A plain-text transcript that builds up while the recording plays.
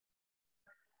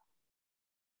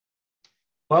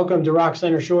Welcome to Rock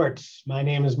Center Shorts. My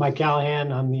name is Mike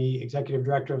Callahan. I'm the Executive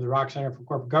Director of the Rock Center for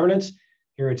Corporate Governance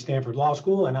here at Stanford Law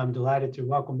School, and I'm delighted to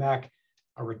welcome back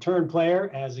a return player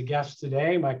as a guest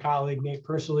today. My colleague, Nate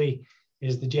Persily,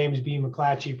 is the James B.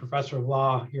 McClatchy Professor of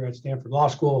Law here at Stanford Law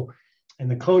School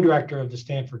and the co-director of the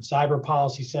Stanford Cyber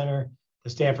Policy Center, the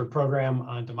Stanford Program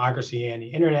on Democracy and the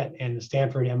Internet, and the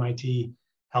Stanford MIT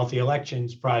Healthy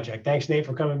Elections Project. Thanks, Nate,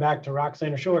 for coming back to Rock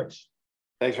Center Shorts.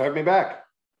 Thanks for having me back.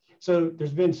 So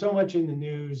there's been so much in the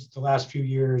news the last few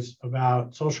years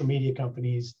about social media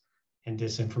companies and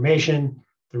disinformation.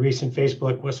 The recent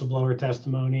Facebook whistleblower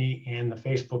testimony and the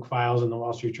Facebook files and the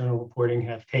Wall Street Journal reporting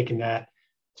have taken that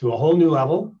to a whole new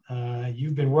level.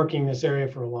 You've been working in this area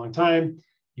for a long time.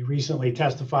 You recently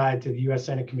testified to the U.S.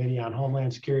 Senate Committee on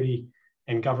Homeland Security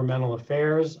and Governmental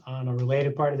Affairs on a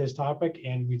related part of this topic,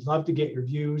 and we'd love to get your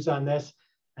views on this.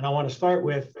 And I want to start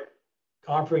with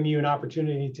offering you an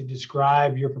opportunity to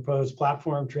describe your proposed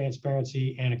Platform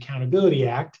Transparency and Accountability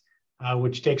Act,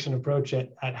 which takes an approach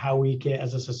at how we can,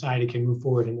 as a society, can move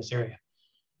forward in this area.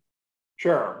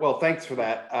 Sure. Well, thanks for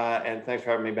that, and thanks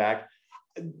for having me back.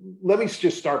 Let me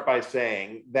just start by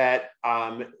saying that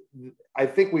I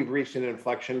think we've reached an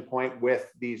inflection point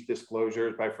with these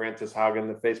disclosures by Frances Haugen,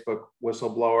 the Facebook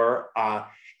whistleblower.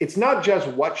 It's not just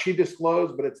what she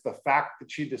disclosed, but it's the fact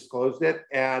that she disclosed it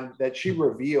and that she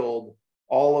revealed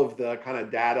all of the kind of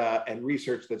data and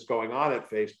research that's going on at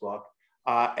Facebook,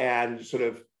 and sort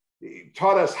of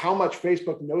taught us how much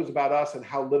Facebook knows about us and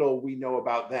how little we know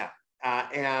about them.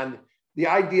 And the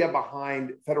idea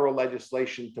behind federal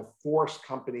legislation to force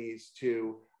companies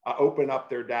to open up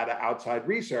their data outside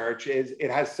research is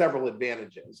it has several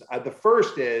advantages. The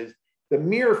first is the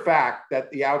mere fact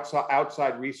that the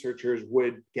outside researchers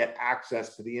would get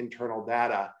access to the internal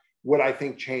data would, I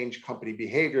think, change company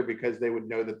behavior because they would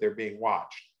know that they're being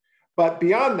watched. But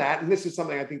beyond that, and this is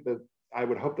something I think that I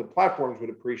would hope the platforms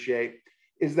would appreciate,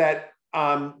 is that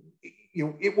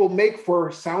it will make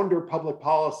for sounder public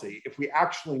policy if we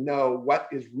actually know what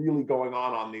is really going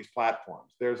on these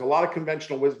platforms. There's a lot of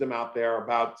conventional wisdom out there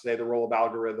about, say, the role of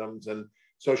algorithms and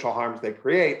social harms they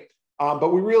create,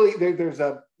 but we really there's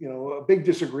a big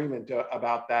disagreement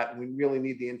about that, and we really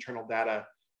need the internal data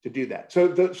to do that. So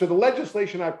the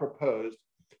legislation I proposed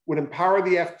would empower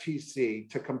the FTC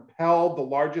to compel the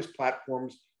largest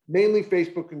platforms, mainly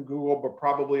Facebook and Google, but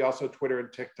probably also Twitter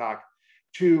and TikTok,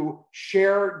 to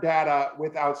share data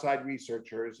with outside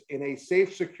researchers in a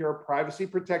safe, secure,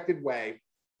 privacy-protected way,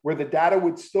 where the data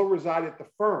would still reside at the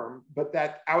firm, but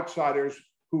that outsiders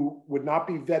who would not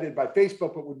be vetted by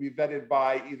Facebook, but would be vetted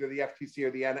by either the FTC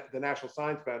or the National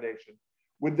Science Foundation,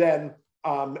 would then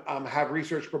have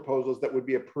research proposals that would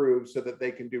be approved so that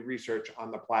they can do research on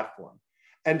the platform.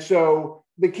 And so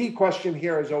the key question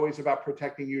here is always about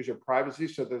protecting user privacy.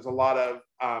 So there's a lot of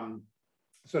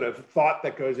sort of thought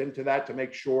that goes into that to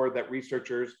make sure that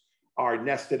researchers are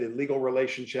nested in legal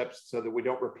relationships so that we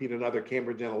don't repeat another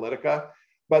Cambridge Analytica.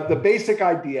 But the basic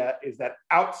idea is that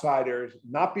outsiders,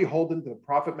 not beholden to the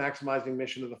profit maximizing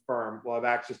mission of the firm, will have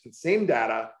access to the same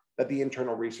data that the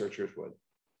internal researchers would.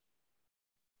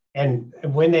 And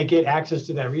when they get access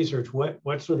to that research,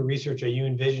 what sort of research are you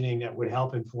envisioning that would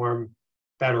help inform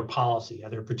better policy? Are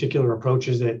there particular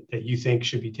approaches that you think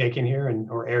should be taken here,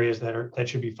 or areas that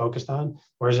should be focused on?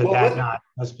 Or is it not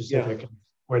specific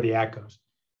where the act goes?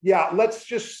 Yeah, let's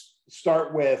just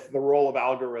start with the role of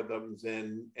algorithms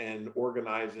in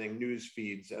organizing news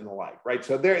feeds and the like, right?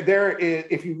 So there is,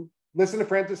 if you listen to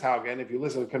Frances Haugen, if you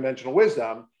listen to conventional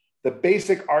wisdom, the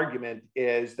basic argument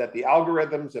is that the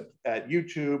algorithms at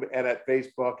YouTube and at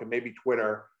Facebook and maybe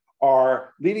Twitter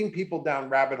are leading people down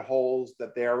rabbit holes,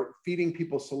 that they're feeding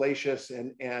people salacious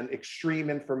and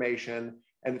extreme information,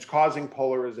 and it's causing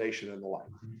polarization and the like.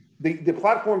 The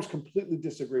platforms completely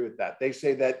disagree with that. They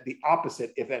say that the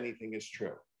opposite, if anything, is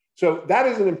true. So that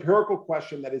is an empirical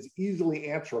question that is easily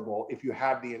answerable if you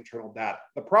have the internal data.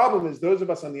 The problem is those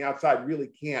of us on the outside really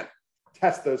can't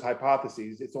test those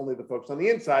hypotheses. It's only the folks on the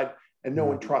inside, and no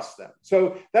one trusts them.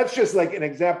 So that's just like an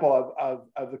example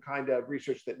of the kind of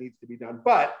research that needs to be done.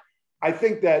 But I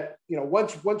think that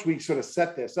once we sort of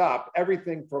set this up,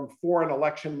 everything from foreign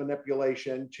election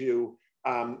manipulation to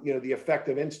the effect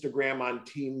of Instagram on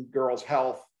teen girls'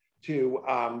 health to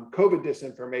COVID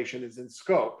disinformation is in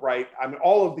scope, right? I mean,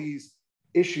 all of these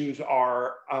issues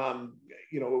are,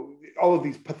 all of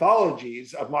these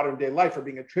pathologies of modern day life are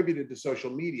being attributed to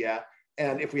social media.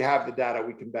 And if we have the data,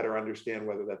 we can better understand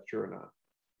whether that's true or not.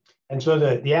 And so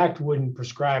the act wouldn't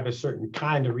prescribe a certain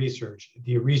kind of research.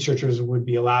 The researchers would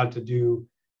be allowed to do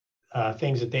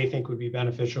things that they think would be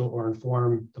beneficial or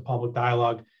inform the public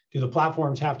dialogue. Do the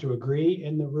platforms have to agree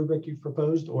in the rubric you've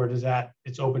proposed, or does that,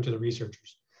 it's open to the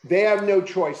researchers? They have no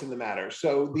choice in the matter.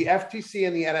 So the FTC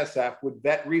and the NSF would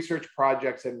vet research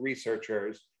projects and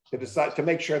researchers to decide to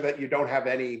make sure that you don't have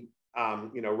any,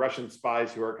 Russian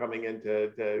spies who are coming in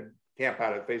to camp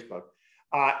out at Facebook.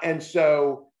 And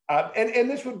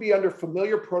this would be under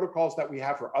familiar protocols that we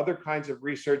have for other kinds of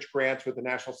research grants with the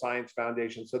National Science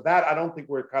Foundation. So that I don't think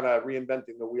we're kind of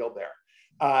reinventing the wheel there.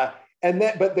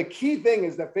 But the key thing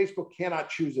is that Facebook cannot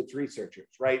choose its researchers,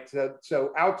 right?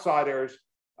 So outsiders,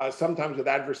 sometimes with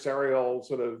adversarial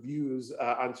sort of views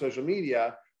on social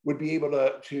media, would be able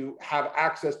to have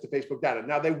access to Facebook data.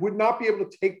 Now, they would not be able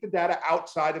to take the data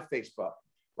outside of Facebook,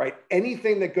 right?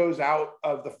 Anything that goes out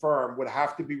of the firm would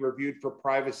have to be reviewed for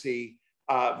privacy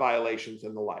violations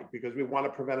and the like, because we want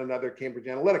to prevent another Cambridge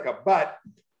Analytica.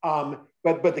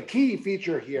 But the key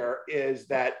feature here is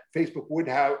that Facebook would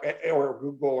have, or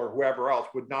Google or whoever else,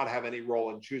 would not have any role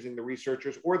in choosing the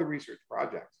researchers or the research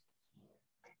projects.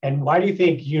 And why do you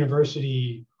think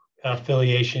university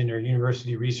affiliation or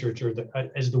university research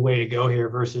is the way to go here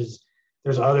versus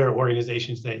there's other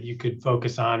organizations that you could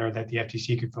focus on or that the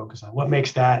FTC could focus on? What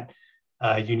makes that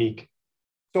unique?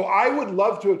 So I would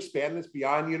love to expand this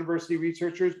beyond university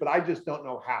researchers, but I just don't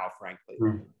know how, frankly,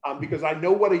 because I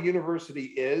know what a university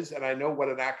is and I know what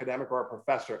an academic or a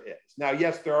professor is. Now,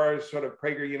 yes, there are sort of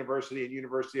Prager University and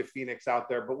University of Phoenix out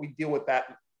there, but we deal with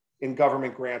that in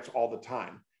government grants all the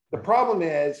time. The problem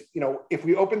is, if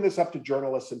we open this up to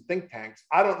journalists and think tanks,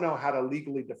 I don't know how to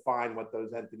legally define what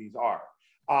those entities are.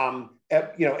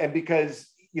 And because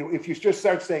if you just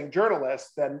start saying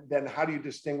journalists, then how do you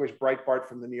distinguish Breitbart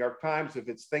from the New York Times? If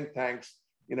it's think tanks,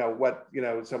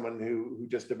 someone who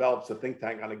just develops a think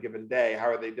tank on a given day, how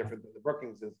are they different than the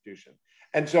Brookings Institution?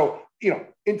 And so,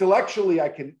 intellectually, I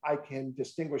can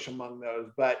distinguish among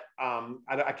those, but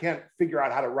I can't figure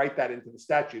out how to write that into the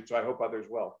statute. So I hope others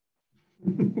will.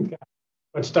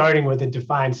 But starting with a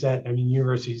defined set,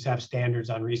 universities have standards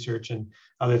on research and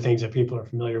other things that people are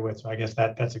familiar with. So I guess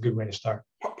that's a good way to start.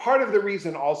 Part of the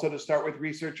reason also to start with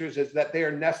researchers is that they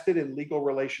are nested in legal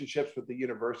relationships with the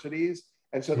universities.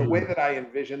 And so the way that I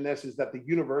envision this is that the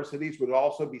universities would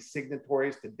also be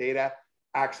signatories to data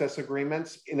access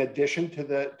agreements in addition to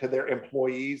their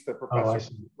employees, the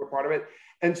professors who are part of it.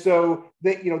 And so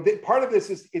part of this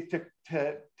is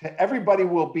to everybody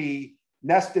will be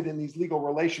nested in these legal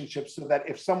relationships so that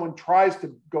if someone tries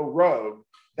to go rogue,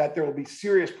 that there will be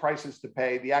serious prices to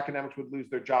pay. The academics would lose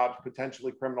their jobs,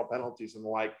 potentially criminal penalties and the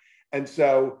like. And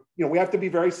so, we have to be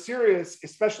very serious,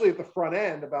 especially at the front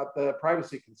end, about the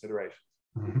privacy considerations.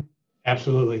 Mm-hmm.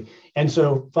 Absolutely. And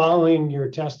so following your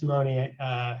testimony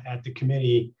at the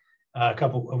committee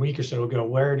a week or so ago,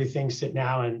 where do things sit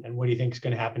now and what do you think is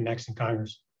going to happen next in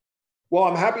Congress? Well,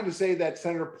 I'm happy to say that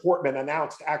Senator Portman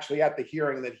announced actually at the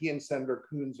hearing that he and Senator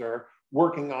Coons are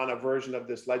working on a version of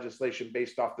this legislation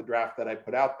based off the draft that I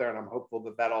put out there. And I'm hopeful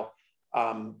that that'll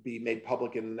be made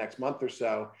public in the next month or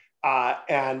so.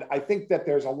 And I think that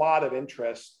there's a lot of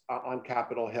interest on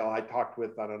Capitol Hill. I talked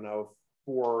with,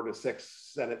 4 to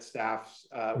 6 Senate staffs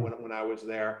when I was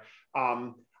there.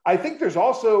 I think there's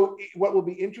also, what will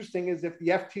be interesting is if the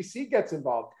FTC gets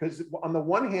involved, because on the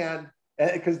one hand,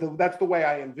 because that's the way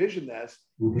I envision this,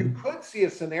 you could see a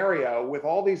scenario with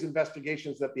all these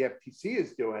investigations that the FTC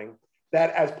is doing,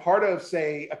 that as part of,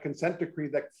 say, a consent decree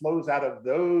that flows out of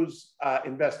those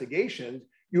investigations,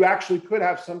 you actually could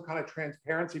have some kind of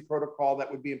transparency protocol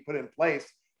that would be put in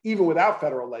place, even without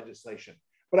federal legislation.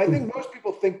 But I think most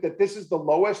people think that this is the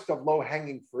lowest of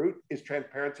low-hanging fruit, is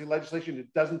transparency legislation.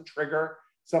 It doesn't trigger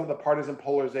some of the partisan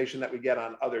polarization that we get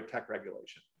on other tech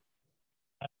regulation.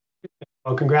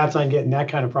 Well, congrats on getting that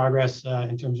kind of progress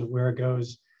in terms of where it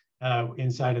goes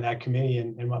inside of that committee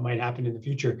and what might happen in the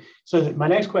future. So my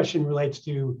next question relates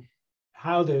to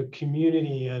how the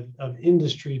community of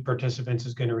industry participants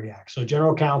is going to react. So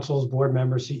general counsels, board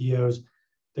members, CEOs,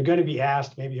 they're going to be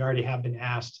asked, maybe already have been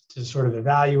asked, to sort of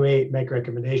evaluate, make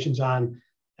recommendations on,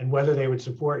 and whether they would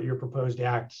support your proposed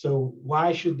act. So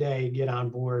why should they get on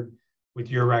board with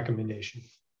your recommendation?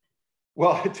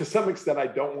 Well, to some extent, I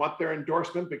don't want their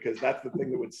endorsement because that's the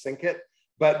thing that would sink it.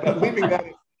 But leaving that,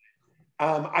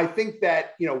 I think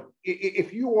that,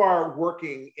 if you are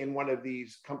working in one of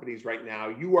these companies right now,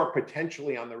 you are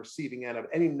potentially on the receiving end of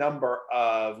any number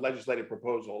of legislative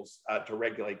proposals to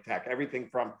regulate tech, everything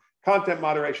from content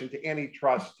moderation to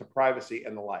antitrust to privacy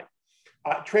and the like.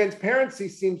 Transparency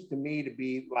seems to me to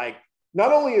be like,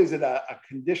 not only is it a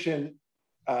condition,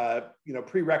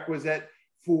 prerequisite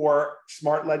for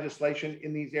smart legislation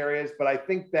in these areas, but I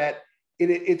think that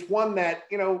it's one that,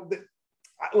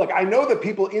 look, I know that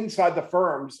people inside the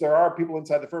firms, there are people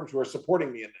inside the firms who are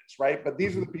supporting me in this, right? But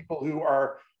these are the people who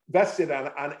are vested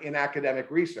in academic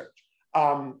research.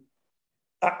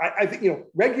 I think,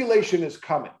 regulation is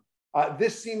coming.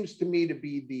 This seems to me to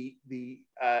be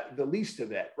the least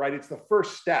of it, right? It's the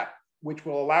first step, which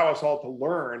will allow us all to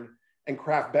learn and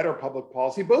craft better public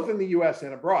policy, both in the US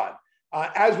and abroad.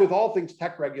 As with all things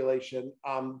tech regulation,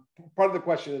 part of the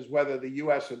question is whether the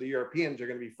US or the Europeans are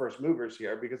going to be first movers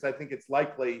here, because I think it's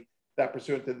likely that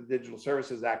pursuant to the Digital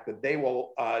Services Act, that they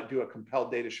will do a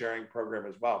compelled data sharing program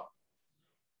as well.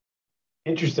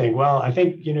 Interesting. Well, I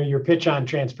think, your pitch on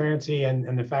transparency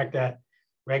and the fact that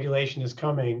regulation is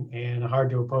coming and hard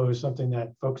to oppose something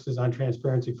that focuses on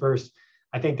transparency first,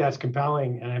 I think that's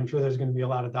compelling. And I'm sure there's going to be a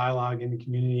lot of dialogue in the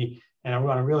community. And I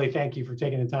want to really thank you for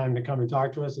taking the time to come and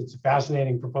talk to us. It's a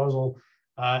fascinating proposal.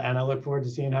 And I look forward to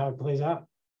seeing how it plays out.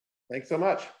 Thanks so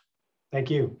much. Thank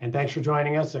you. And thanks for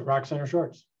joining us at Rock Center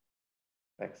Shorts.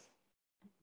 Thanks.